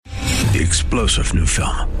The explosive new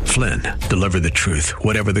film, Flynn, deliver the truth,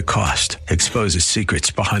 whatever the cost. Exposes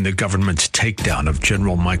secrets behind the government's takedown of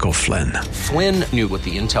General Michael Flynn. Flynn knew what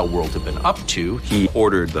the intel world had been up to. He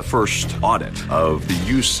ordered the first audit of the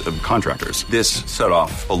use of contractors. This set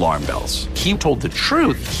off alarm bells. He told the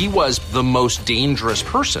truth. He was the most dangerous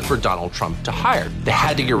person for Donald Trump to hire. They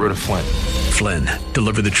had to get rid of Flynn. Flynn,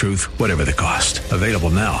 deliver the truth, whatever the cost. Available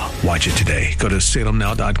now. Watch it today. Go to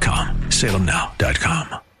salemnow.com.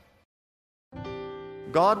 salemnow.com.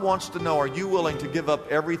 God wants to know, are you willing to give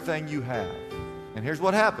up everything you have? And here's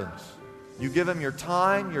what happens. You give him your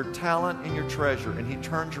time, your talent, and your treasure, and he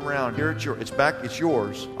turns around. Here it's yours. It's back. It's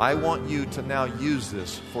yours. I want you to now use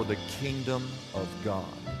this for the kingdom of God.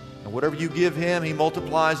 And whatever you give him, he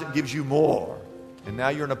multiplies it and gives you more. And now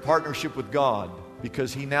you're in a partnership with God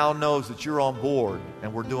because he now knows that you're on board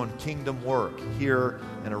and we're doing kingdom work here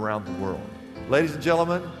and around the world. Ladies and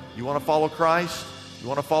gentlemen, you want to follow Christ? You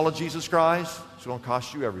want to follow Jesus Christ? It's going to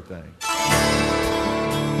cost you everything.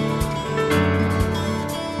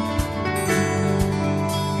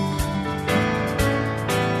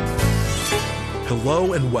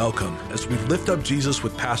 Hello and welcome as we lift up Jesus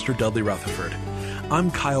with Pastor Dudley Rutherford. I'm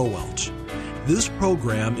Kyle Welch. This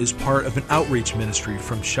program is part of an outreach ministry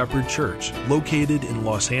from Shepherd Church, located in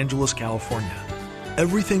Los Angeles, California.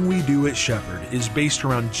 Everything we do at Shepherd is based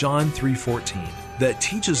around John 3:14 that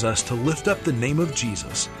teaches us to lift up the name of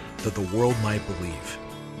Jesus that the world might believe.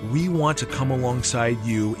 We want to come alongside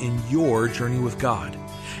you in your journey with God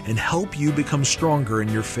and help you become stronger in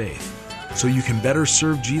your faith so you can better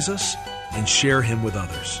serve Jesus and share him with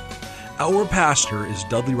others. Our pastor is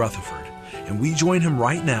Dudley Rutherford, and we join him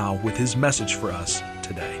right now with his message for us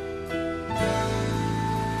today.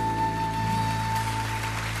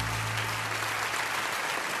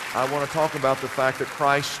 I want to talk about the fact that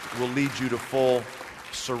Christ will lead you to full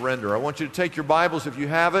surrender. I want you to take your Bibles, if you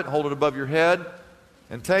have it, hold it above your head,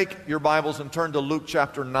 and take your Bibles and turn to Luke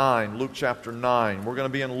chapter 9. Luke chapter 9. We're going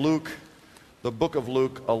to be in Luke, the book of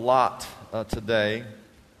Luke, a lot today.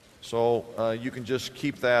 So you can just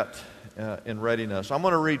keep that in readiness. I'm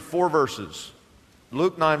going to read 4 verses.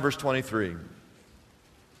 Luke 9, verse 23.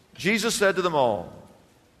 Jesus said to them all,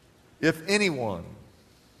 "If anyone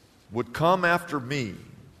would come after me,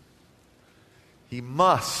 he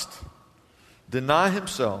must deny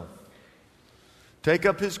himself, take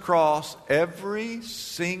up his cross every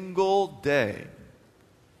single day,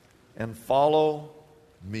 and follow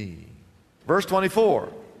me." Verse 24.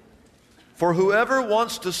 "For whoever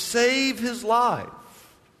wants to save his life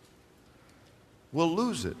will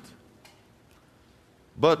lose it.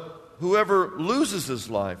 But whoever loses his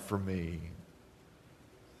life for me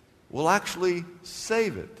will actually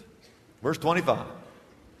save it." Verse 25.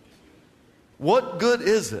 "What good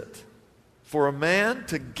is it for a man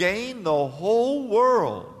to gain the whole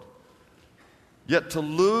world, yet to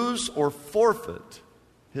lose or forfeit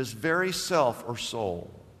his very self or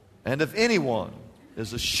soul? And if anyone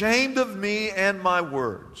is ashamed of me and my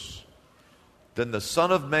words, then the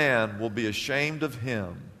Son of Man will be ashamed of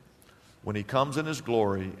him when he comes in his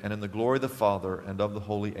glory and in the glory of the Father and of the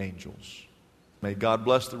holy angels." May God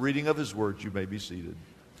bless the reading of his words. You may be seated.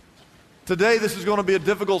 Today, this is going to be a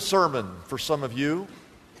difficult sermon for some of you.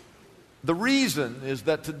 The reason is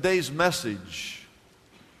that today's message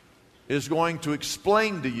is going to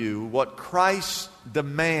explain to you what Christ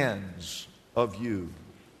demands of you.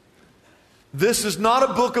 This is not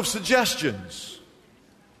a book of suggestions.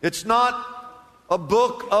 It's not a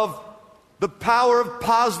book of the power of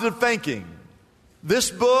positive thinking.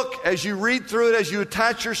 This book, as you read through it, as you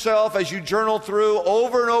attach yourself, as you journal through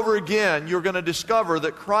over and over again, you're going to discover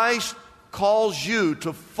that Christ calls you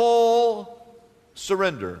to full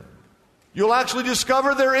surrender. You'll actually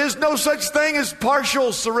discover there is no such thing as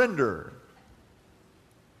partial surrender.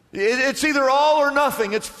 It's either all or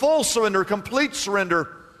nothing. It's full surrender, complete surrender,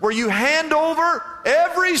 where you hand over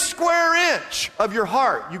every square inch of your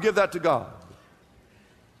heart. You give that to God.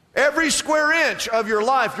 Every square inch of your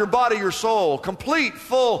life, your body, your soul, complete,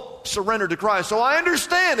 full surrender to Christ. So I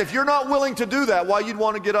understand if you're not willing to do that, why you'd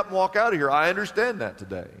want to get up and walk out of here. I understand that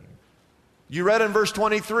today. You read in verse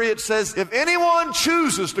 23, it says, "If anyone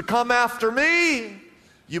chooses to come after me,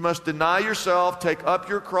 you must deny yourself, take up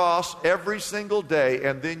your cross every single day,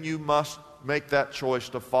 and then you must make that choice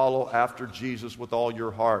to follow after Jesus with all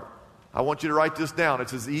your heart." I want you to write this down.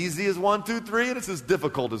 It's as easy as 1, 2, 3, and it's as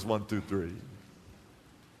difficult as 1, 2, 3.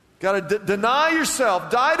 Got to deny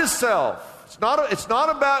yourself, die to self. It's not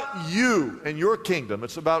about you and your kingdom.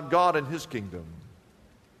 It's about God and his kingdom.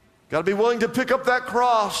 Got to be willing to pick up that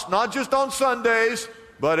cross, not just on Sundays,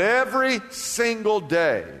 but every single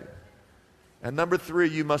day. And number 3,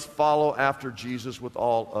 you must follow after Jesus with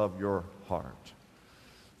all of your heart.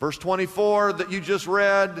 Verse 24 that you just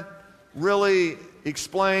read really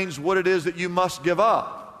explains what it is that you must give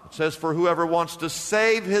up. It says, for whoever wants to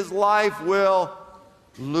save his life will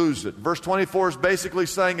lose it. Verse 24 is basically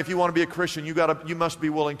saying if you want to be a Christian, you must be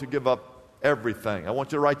willing to give up everything. I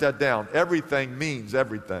want you to write that down. Everything means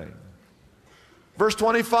everything. Verse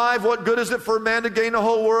 25, what good is it for a man to gain the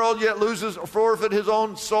whole world yet loses or forfeit his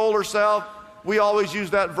own soul or self? We always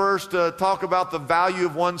use that verse to talk about the value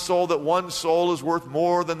of one soul, that one soul is worth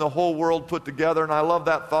more than the whole world put together, and I love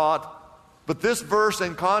that thought. But this verse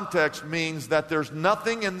in context means that there's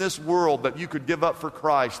nothing in this world that you could give up for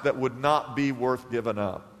Christ that would not be worth giving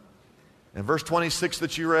up. And verse 26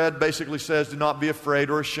 that you read basically says, do not be afraid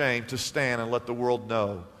or ashamed to stand and let the world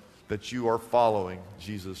know that you are following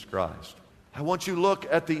Jesus Christ. I want you to look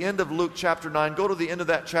at the end of Luke chapter 9. Go to the end of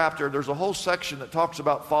that chapter. There's a whole section that talks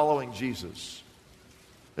about following Jesus.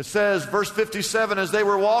 It says, verse 57, as they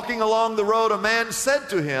were walking along the road, a man said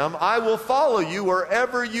to him, I will follow you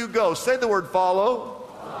wherever you go. Say the word follow.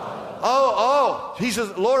 Oh. He says,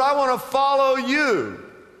 Lord, I want to follow you.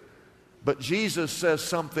 But Jesus says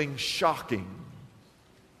something shocking.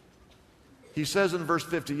 He says in verse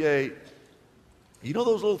 58, you know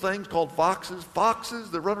those little things called foxes?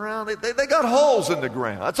 Foxes that run around? They got holes in the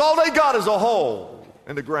ground. That's all they got is a hole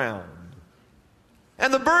in the ground.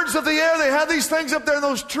 And the birds of the air, they have these things up there in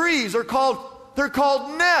those trees. They're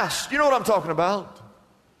called nests. You know what I'm talking about.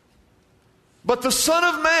 But the Son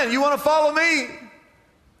of Man, you want to follow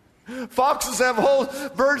me? Foxes have holes,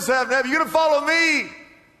 birds have nests. You're going to follow me?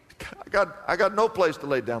 I got no place to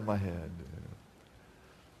lay down my head.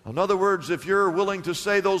 In other words, if you're willing to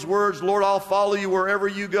say those words, Lord, I'll follow you wherever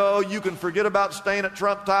you go, you can forget about staying at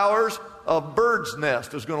Trump Towers. A bird's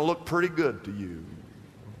nest is going to look pretty good to you.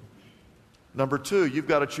 Number 2, you've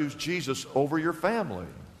got to choose Jesus over your family.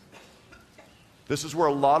 This is where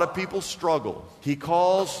a lot of people struggle. He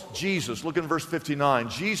calls Jesus. Look in verse 59.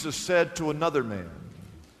 Jesus said to another man,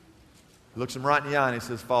 he looks him right in the eye and he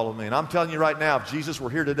says, follow me. And I'm telling you right now, if Jesus were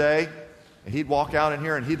here today, and he'd walk out in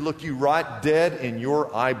here and he'd look you right dead in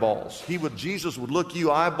your eyeballs. Jesus would look you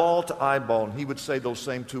eyeball to eyeball and he would say those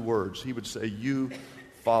same 2 words. He would say, you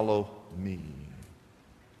follow me.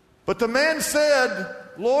 But the man said,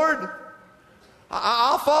 Lord,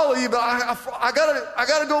 I'll follow you, but I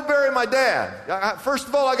gotta go bury my dad. First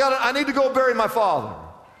of all, I need to go bury my father.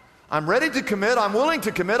 I'm ready to commit. I'm willing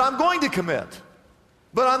to commit. I'm going to commit.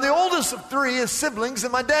 But I'm the oldest of 3 siblings,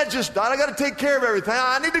 and my dad just died. I got to take care of everything.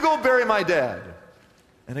 I need to go bury my dad.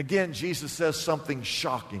 And again, Jesus says something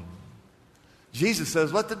shocking. Jesus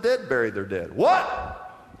says, let the dead bury their dead.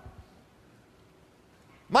 What?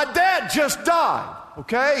 My dad just died.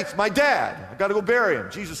 Okay? It's my dad. I got to go bury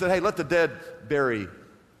him. Jesus said, hey, let the dead bury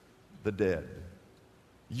the dead.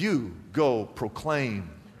 You go proclaim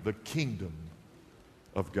the kingdom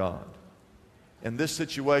of God. In this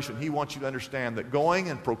situation, he wants you to understand that going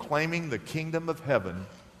and proclaiming the kingdom of heaven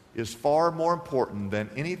is far more important than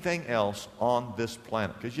anything else on this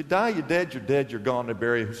planet. Because you die, you're dead, you're gone to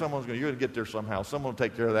bury. You're going to get there somehow. Someone will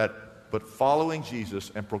take care of that. But following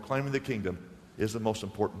Jesus and proclaiming the kingdom is the most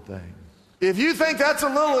important thing. If you think that's a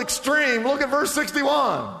little extreme, look at verse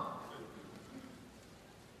 61.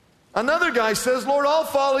 Another guy says, Lord, I'll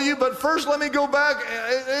follow you, but first let me go back.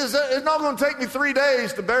 It's not going to take me 3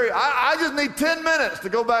 days to bury. I just need 10 minutes to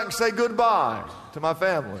go back and say goodbye to my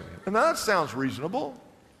family. And that sounds reasonable.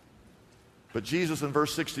 But Jesus in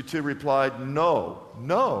verse 62 replied, no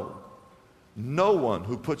one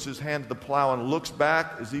who puts his hand to the plow and looks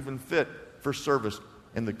back is even fit for service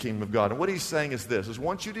in the kingdom of God. And what he's saying is this, is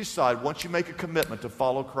once you make a commitment to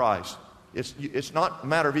follow Christ, it's not a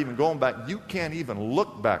matter of even going back. You can't even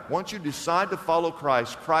look back. Once you decide to follow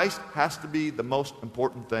Christ, Christ has to be the most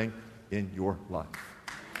important thing in your life.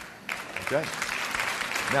 Okay?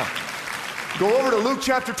 Now, go over to Luke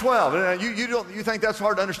chapter 12. You think that's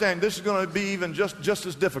hard to understand. This is going to be even just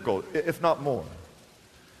as difficult, if not more.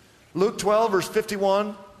 Luke 12, verse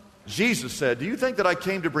 51, Jesus said, do you think that I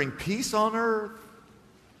came to bring peace on earth?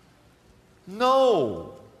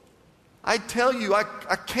 No. I tell you, I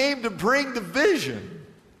came to bring division.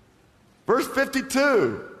 Verse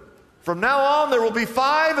 52, from now on there will be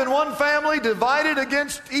 5 in one family divided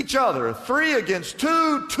against each other. 3 against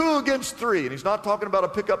 2, 2 against 3. And he's not talking about a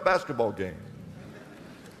pickup basketball game.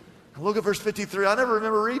 Look at verse 53. I never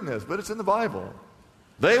remember reading this, but it's in the Bible.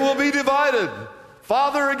 They will be divided.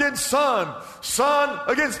 Father against son, son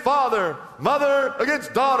against father, mother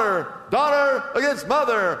against daughter, daughter against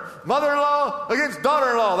mother, mother-in-law against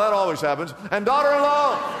daughter-in-law. That always happens. And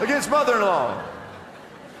daughter-in-law against mother-in-law.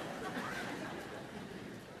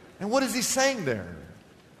 And what is he saying there?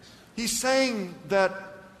 He's saying that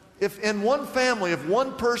if in one family, if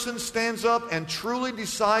one person stands up and truly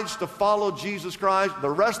decides to follow Jesus Christ, the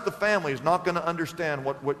rest of the family is not going to understand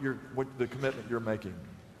what the commitment you're making.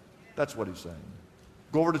 That's what he's saying.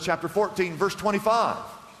 Go over to chapter 14, verse 25.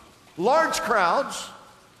 Large crowds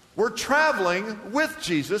were traveling with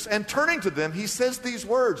Jesus, and turning to them, he says these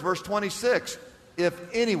words, verse 26, "If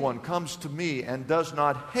anyone comes to me and does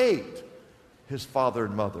not hate his father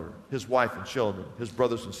and mother, his wife and children, his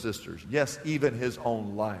brothers and sisters, yes, even his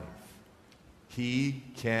own life, he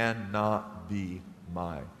cannot be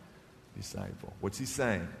my disciple." What's he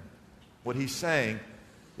saying? What he's saying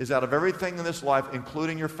is out of everything in this life,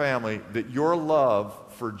 including your family, that your love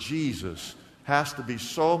for Jesus has to be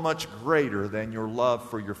so much greater than your love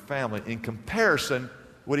for your family. In comparison,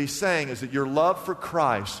 what he's saying is that your love for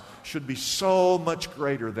Christ should be so much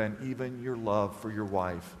greater than even your love for your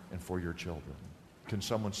wife and for your children. Can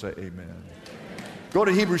someone say amen? Go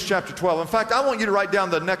to Hebrews chapter 12. In fact, I want you to write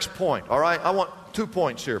down the next point, all right? I want 2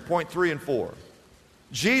 points here, point 3 and 4.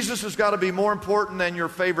 Jesus has got to be more important than your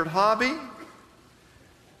favorite hobby.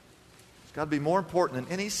 It's got to be more important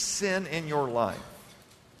than any sin in your life.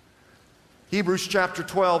 Hebrews chapter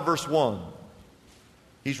 12, verse 1.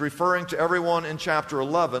 He's referring to everyone in chapter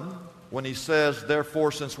 11 when he says,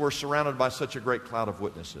 "Therefore, since we're surrounded by such a great cloud of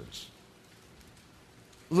witnesses,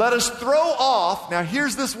 let us throw off," now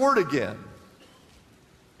here's this word again,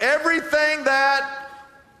 "everything that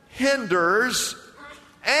hinders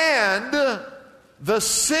and the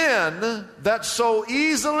sin that so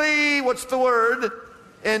easily," what's the word?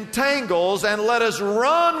 "entangles, and let us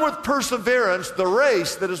run with perseverance the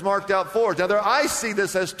race that is marked out for us." Now I see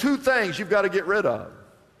this as 2 things you've got to get rid of.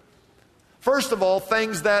 First of all,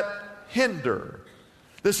 things that hinder.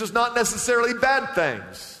 This is not necessarily bad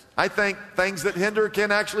things. I think things that hinder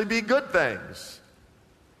can actually be good things.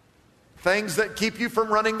 Things that keep you from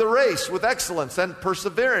running the race with excellence and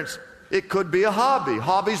perseverance. It could be a hobby.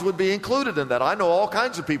 Hobbies would be included in that. I know all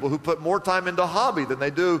kinds of people who put more time into hobby than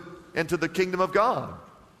they do into the kingdom of God.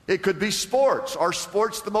 It could be sports. Are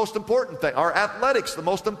sports the most important thing? Are athletics the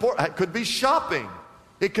most important? It could be shopping.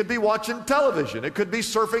 It could be watching television. It could be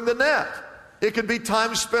surfing the net. It could be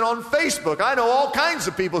time spent on Facebook. I know all kinds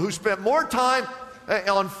of people who spent more time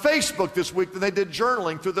on Facebook this week than they did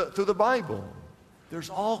journaling through the Bible. There's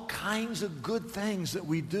all kinds of good things that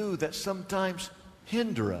we do that sometimes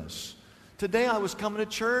hinder us. Today I was coming to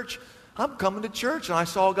church. I'm coming to church and I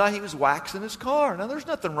saw a guy, he was waxing his car. Now there's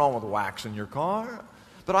nothing wrong with waxing your car.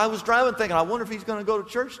 But I was driving thinking, I wonder if he's going to go to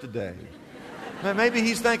church today. Maybe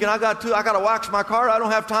he's thinking, I got to wax my car. I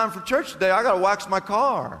don't have time for church today. I got to wax my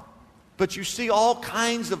car. But you see, all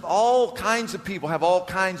kinds of people have all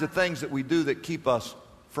kinds of things that we do that keep us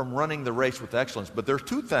from running the race with excellence. But there's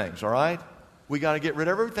 2 things, all right? We got to get rid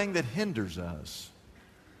of everything that hinders us.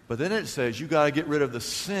 But then it says you got to get rid of the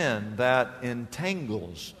sin that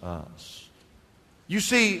entangles us. You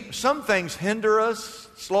see, some things hinder us,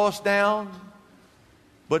 slow us down,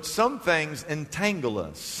 but some things entangle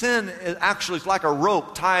us. Sin is actually like a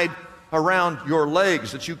rope tied around your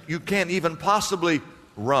legs that you can't even possibly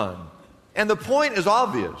run. And the point is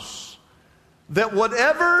obvious, that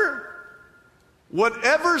whatever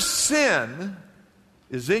sin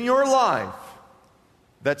is in your life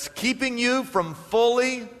that's keeping you from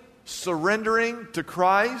fully surrendering to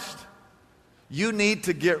Christ, you need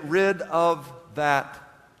to get rid of that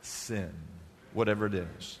sin, whatever it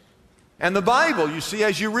is. And the Bible, you see,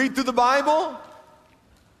 as you read through the Bible,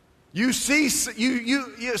 you see,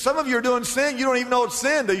 some of you are doing sin, you don't even know it's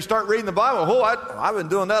sin until you start reading the Bible. Oh, I've been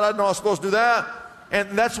doing that, I didn't know I was supposed to do that.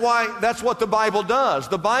 And that's what the Bible does.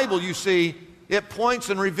 The Bible, you see, it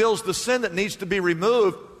points and reveals the sin that needs to be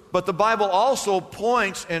removed, but the Bible also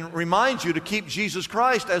points and reminds you to keep Jesus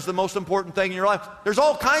Christ as the most important thing in your life. There's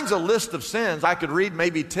all kinds of lists of sins. I could read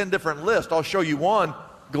maybe 10 different lists. I'll show you one.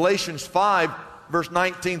 Galatians 5, verse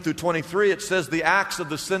 19 through 23, it says the acts of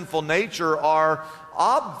the sinful nature are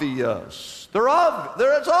obvious.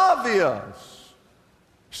 It's obvious.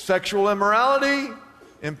 Sexual immorality,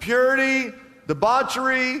 impurity,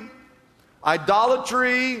 debauchery,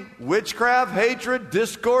 idolatry, witchcraft, hatred,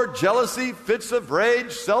 discord, jealousy, fits of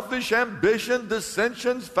rage, selfish ambition,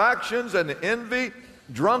 dissensions, factions, and envy,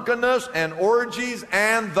 drunkenness, and orgies,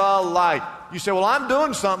 and the like. You say, well, I'm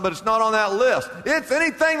doing something, but it's not on that list. It's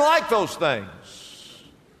anything like those things.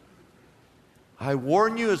 I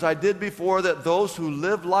warn you, as I did before, that those who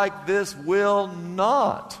live like this will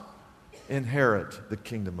not inherit the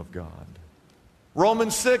kingdom of God.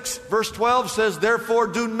 Romans 6, verse 12 says, therefore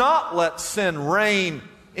do not let sin reign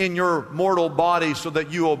in your mortal body so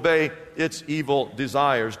that you obey its evil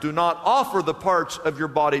desires. Do not offer the parts of your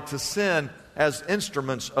body to sin as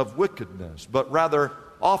instruments of wickedness, but rather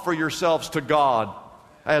offer yourselves to God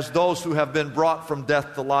as those who have been brought from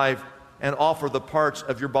death to life, and offer the parts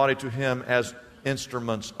of your body to Him as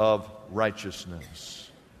instruments of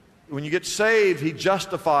righteousness. When you get saved, He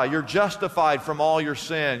justifies. You're justified from all your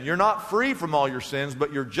sin. You're not free from all your sins,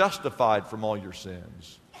 but you're justified from all your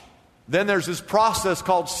sins. Then there's this process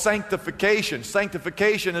called sanctification.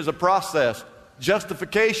 Sanctification is a process.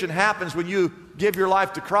 Justification happens when you give your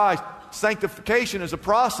life to Christ. Sanctification is a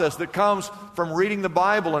process that comes from reading the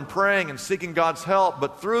Bible and praying and seeking God's help.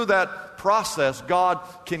 But through that process, God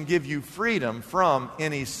can give you freedom from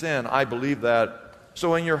any sin. I believe that.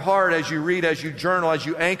 So in your heart, as you read, as you journal, as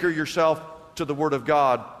you anchor yourself to the Word of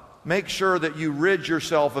God, make sure that you rid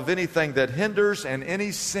yourself of anything that hinders and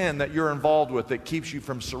any sin that you're involved with that keeps you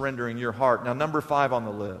from surrendering your heart. Now, number 5 on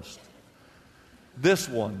the list. This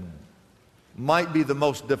one might be the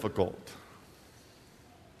most difficult.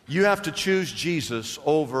 You have to choose Jesus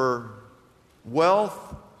over wealth,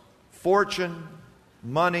 fortune,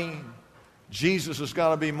 money. Jesus has got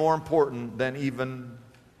to be more important than even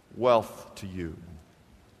wealth to you.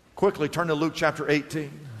 Quickly turn to Luke chapter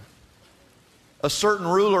 18. A certain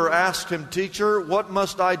ruler asked him, "Teacher, what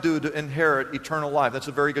must I do to inherit eternal life?" That's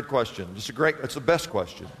a very good question. It's the best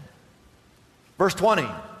question. Verse 20.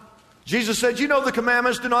 Jesus said, "You know the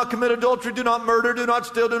commandments. Do not commit adultery, do not murder, do not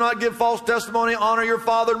steal, do not give false testimony, honor your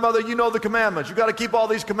father and mother." You know the commandments. You've got to keep all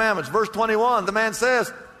these commandments. Verse 21, the man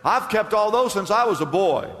says, "I've kept all those since I was a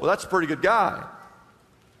boy." Well, that's a pretty good guy.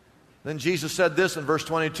 Then Jesus said this in verse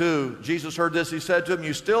 22. Jesus heard this. He said to him,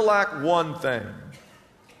 "You still lack one thing.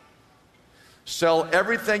 Sell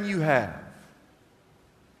everything you have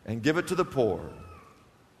and give it to the poor,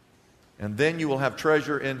 and then you will have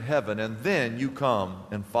treasure in heaven, and then you come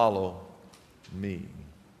and follow me."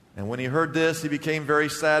 And when he heard this, he became very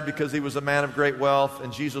sad because he was a man of great wealth.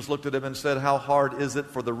 And Jesus looked at him and said, "How hard is it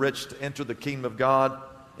for the rich to enter the kingdom of God?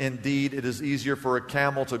 Indeed, it is easier for a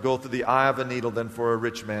camel to go through the eye of a needle than for a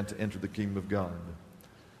rich man to enter the kingdom of God."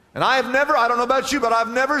 And I don't know about you, but I've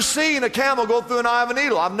never seen a camel go through an eye of a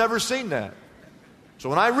needle. I've never seen that. So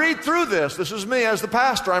when I read through this is me as the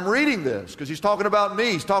pastor. I'm reading this because he's talking about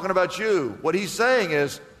me. He's talking about you. What he's saying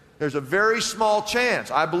is there's a very small chance.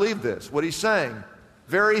 I believe this. What he's saying,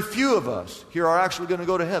 very few of us here are actually going to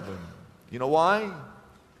go to heaven. You know why?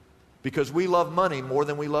 Because we love money more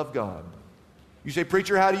than we love God. You say,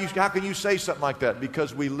 "Preacher, how can you say something like that?"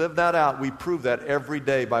 Because we live that out. We prove that every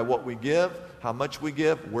day by what we give, how much we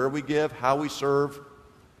give, where we give, how we serve.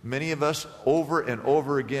 Many of us, over and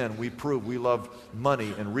over again, we prove we love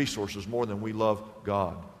money and resources more than we love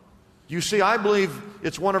God. You see, I believe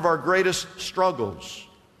it's one of our greatest struggles.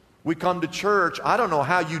 We come to church. I don't know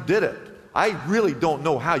how you did it. I really don't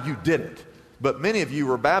know how you did it. But many of you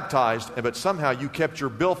were baptized, but somehow you kept your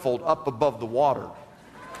billfold up above the water.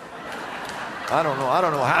 I don't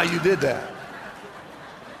know how you did that.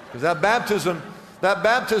 Because that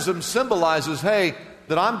baptism symbolizes, hey,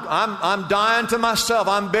 that I'm dying to myself.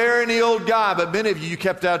 I'm burying the old guy. But many of you, you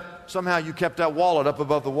kept that wallet up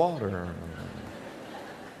above the water.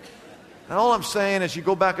 And all I'm saying is you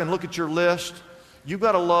go back and look at your list. You've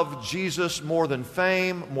got to love Jesus more than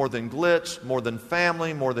fame, more than glitz, more than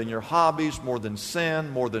family, more than your hobbies, more than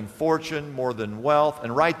sin, more than fortune, more than wealth.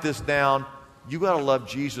 And write this down. You've got to love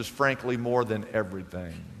Jesus, frankly, more than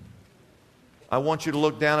everything. I want you to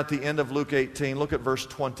look down at the end of Luke 18. Look at verse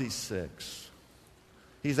 26.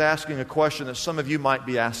 He's asking a question that some of you might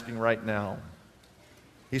be asking right now.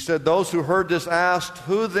 He said, "Those who heard this asked,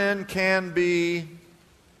 'Who then can be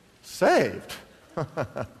saved?'"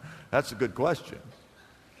 That's a good question.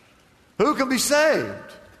 Who can be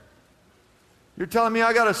saved? You're telling me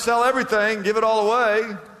I got to sell everything, give it all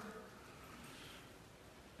away?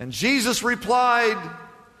 And Jesus replied,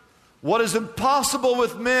 "What is impossible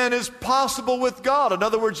with men is possible with God." In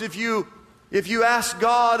other words, if you ask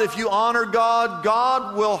God, if you honor God,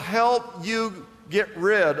 God will help you get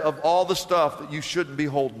rid of all the stuff that you shouldn't be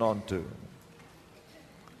holding on to.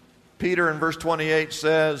 Peter in verse 28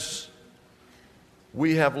 says,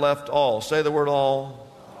 "We have left all." Say the word all.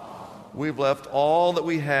 "We've left all that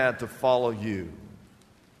we had to follow you."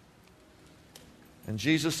 And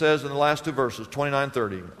Jesus says in the last two verses,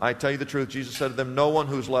 29-30, "I tell you the truth," Jesus said to them, "no one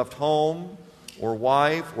who's left home or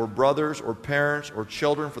wife or brothers or parents or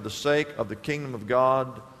children for the sake of the kingdom of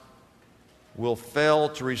God will fail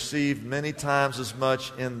to receive many times as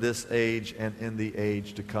much in this age and in the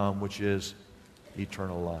age to come," which is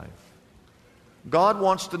eternal life. God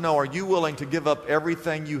wants to know, are you willing to give up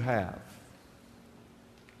everything you have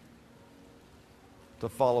to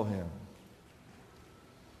follow Him?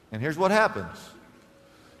 And here's what happens.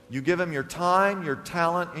 You give him your time, your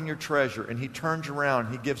talent, and your treasure, and he turns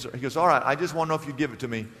around. He goes, all right, I just want to know if you give it to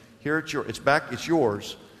me. Here, it's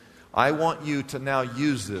yours. I want you to now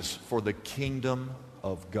use this for the kingdom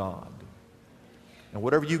of God. And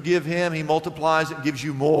whatever you give him, he multiplies it and gives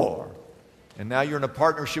you more. And now you're in a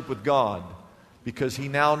partnership with God because he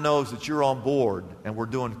now knows that you're on board and we're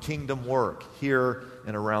doing kingdom work here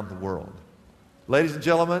and around the world. Ladies and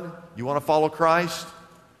gentlemen, you want to follow Christ?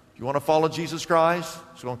 You want to follow Jesus Christ?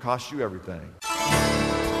 It's going to cost you everything.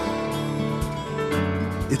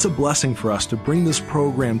 It's a blessing for us to bring this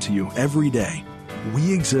program to you every day.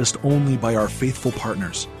 We exist only by our faithful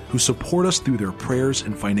partners who support us through their prayers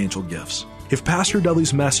and financial gifts. If Pastor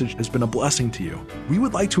Dudley's message has been a blessing to you, we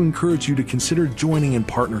would like to encourage you to consider joining in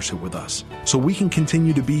partnership with us so we can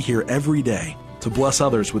continue to be here every day to bless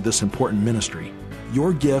others with this important ministry.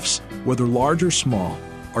 Your gifts, whether large or small,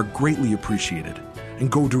 are greatly appreciated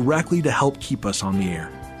and go directly to help keep us on the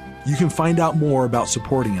air. You can find out more about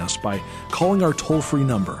supporting us by calling our toll-free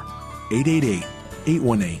number,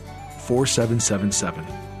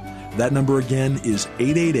 888-818-4777. That number again is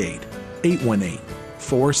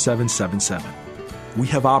 888-818-4777. We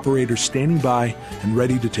have operators standing by and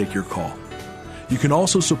ready to take your call. You can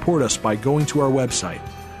also support us by going to our website,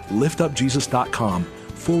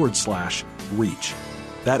 liftupjesus.com/reach.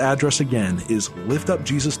 That address again is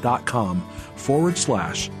liftupjesus.com/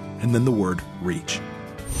 and then the word reach.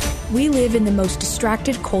 We live in the most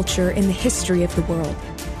distracted culture in the history of the world.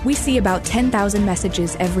 We see about 10,000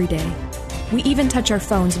 messages every day. We even touch our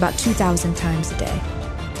phones about 2,000 times a day.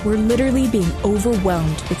 We're literally being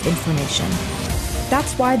overwhelmed with information.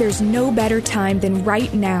 That's why there's no better time than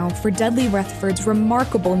right now for Dudley Rutherford's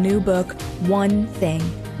remarkable new book, One Thing: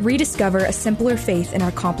 Rediscover a Simpler Faith in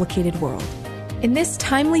Our Complicated World. In this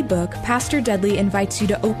timely book, Pastor Dudley invites you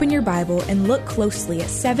to open your Bible and look closely at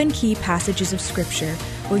 7 key passages of Scripture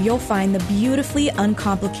where you'll find the beautifully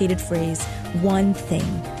uncomplicated phrase, one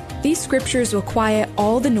thing. These scriptures will quiet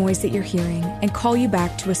all the noise that you're hearing and call you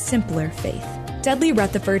back to a simpler faith. Dudley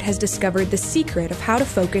Rutherford has discovered the secret of how to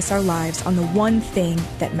focus our lives on the one thing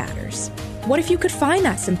that matters. What if you could find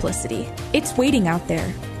that simplicity? It's waiting out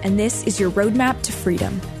there, and this is your roadmap to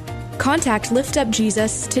freedom. Contact Lift Up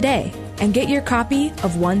Jesus today and get your copy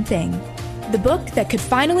of One Thing, the book that could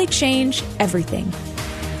finally change everything.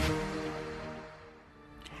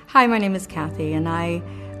 Hi, my name is Kathy, and I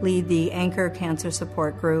lead the Anchor Cancer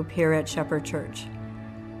Support Group here at Shepherd Church.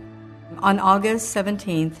 On August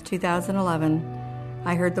 17th, 2011,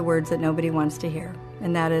 I heard the words that nobody wants to hear,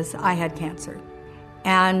 and that is, I had cancer.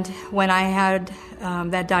 And when I had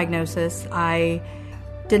that diagnosis, I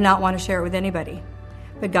did not want to share it with anybody,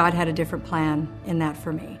 but God had a different plan in that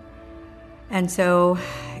for me. And so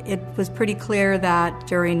it was pretty clear that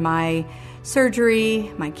during my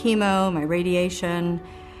surgery, my chemo, my radiation,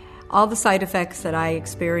 all the side effects that I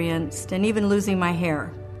experienced, and even losing my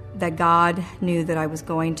hair, that God knew that I was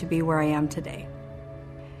going to be where I am today.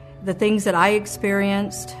 The things that I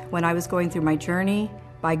experienced when I was going through my journey,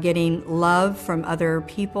 by getting love from other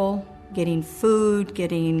people, getting food,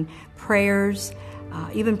 getting prayers,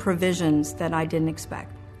 even provisions that I didn't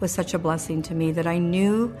expect, was such a blessing to me that I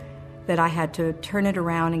knew that I had to turn it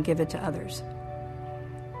around and give it to others.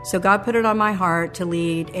 So God put it on my heart to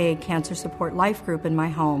lead a cancer support life group in my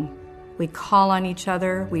home. We call on each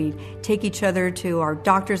other, we take each other to our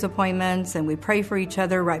doctor's appointments, and we pray for each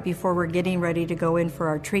other right before we're getting ready to go in for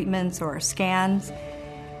our treatments or our scans.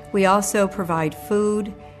 We also provide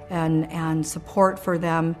food and support for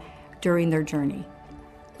them during their journey.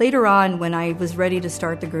 Later on, when I was ready to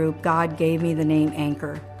start the group, God gave me the name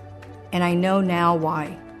Anchor. And I know now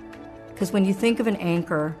why. Because when you think of an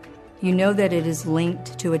anchor, you know that it is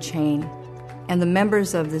linked to a chain. And the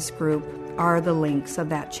members of this group are the links of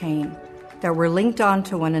that chain. That we're linked on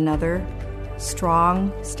to one another,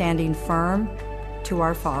 strong, standing firm to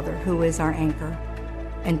our Father, who is our anchor.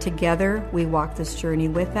 And together we walk this journey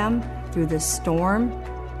with them through this storm,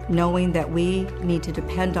 knowing that we need to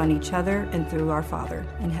depend on each other and through our Father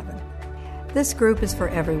in heaven. This group is for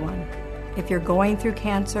everyone. If you're going through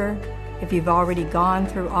cancer, if you've already gone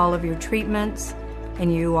through all of your treatments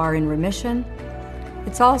and you are in remission,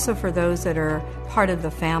 it's also for those that are part of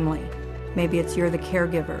the family. Maybe it's you're the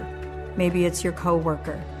caregiver. Maybe it's your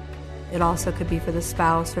co-worker. It also could be for the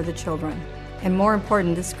spouse or the children. And more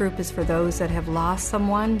important, this group is for those that have lost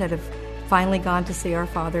someone, that have finally gone to see our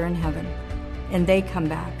Father in heaven. And they come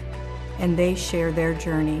back and they share their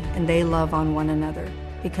journey and they love on one another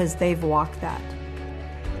because they've walked that.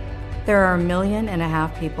 There are 1.5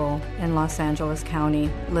 million people in Los Angeles County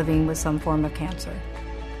living with some form of cancer.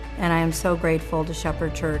 And I am so grateful to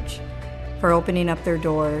Shepherd Church for opening up their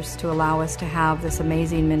doors to allow us to have this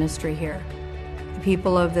amazing ministry here. The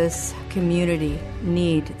people of this community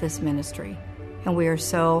need this ministry, and we are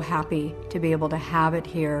so happy to be able to have it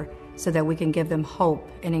here so that we can give them hope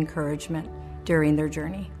and encouragement during their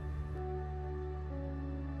journey.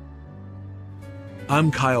 I'm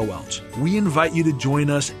Kyle Welch. We invite you to join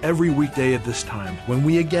us every weekday at this time when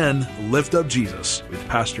we again lift up Jesus with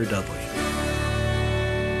Pastor Dudley.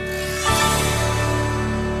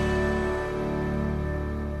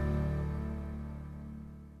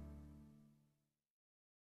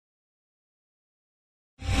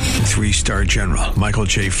 Three-star General Michael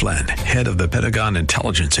J. Flynn, head of the Pentagon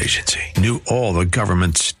Intelligence Agency, knew all the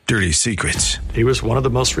government's dirty secrets. He was one of the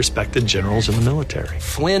most respected generals in the military.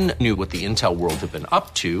 Flynn knew what the intel world had been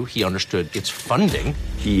up to. He understood its funding.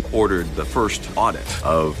 He ordered the first audit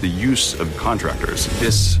of the use of contractors.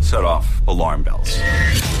 This set off alarm bells.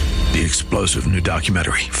 The explosive new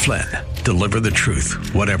documentary, Flynn, Deliver the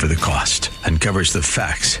Truth, Whatever the Cost, uncovers the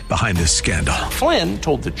facts behind this scandal. Flynn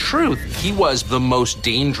told the truth. He was the most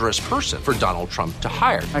dangerous person for Donald Trump to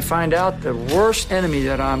hire. I find out the worst enemy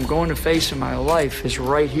that I'm going to face in my life is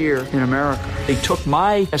right here in America. They took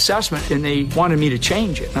my assessment and they wanted me to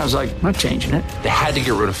change it. And I was like, I'm not changing it. They had to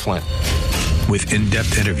get rid of Flynn. With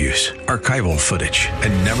in-depth interviews, archival footage,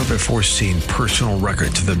 and never-before-seen personal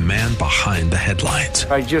records of the man behind the headlines.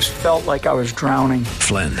 I just felt like I was drowning.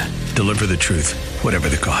 Flynn, Deliver the Truth, Whatever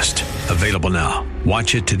the Cost. Available now.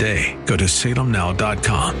 Watch it today. Go to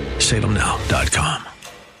salemnow.com. salemnow.com.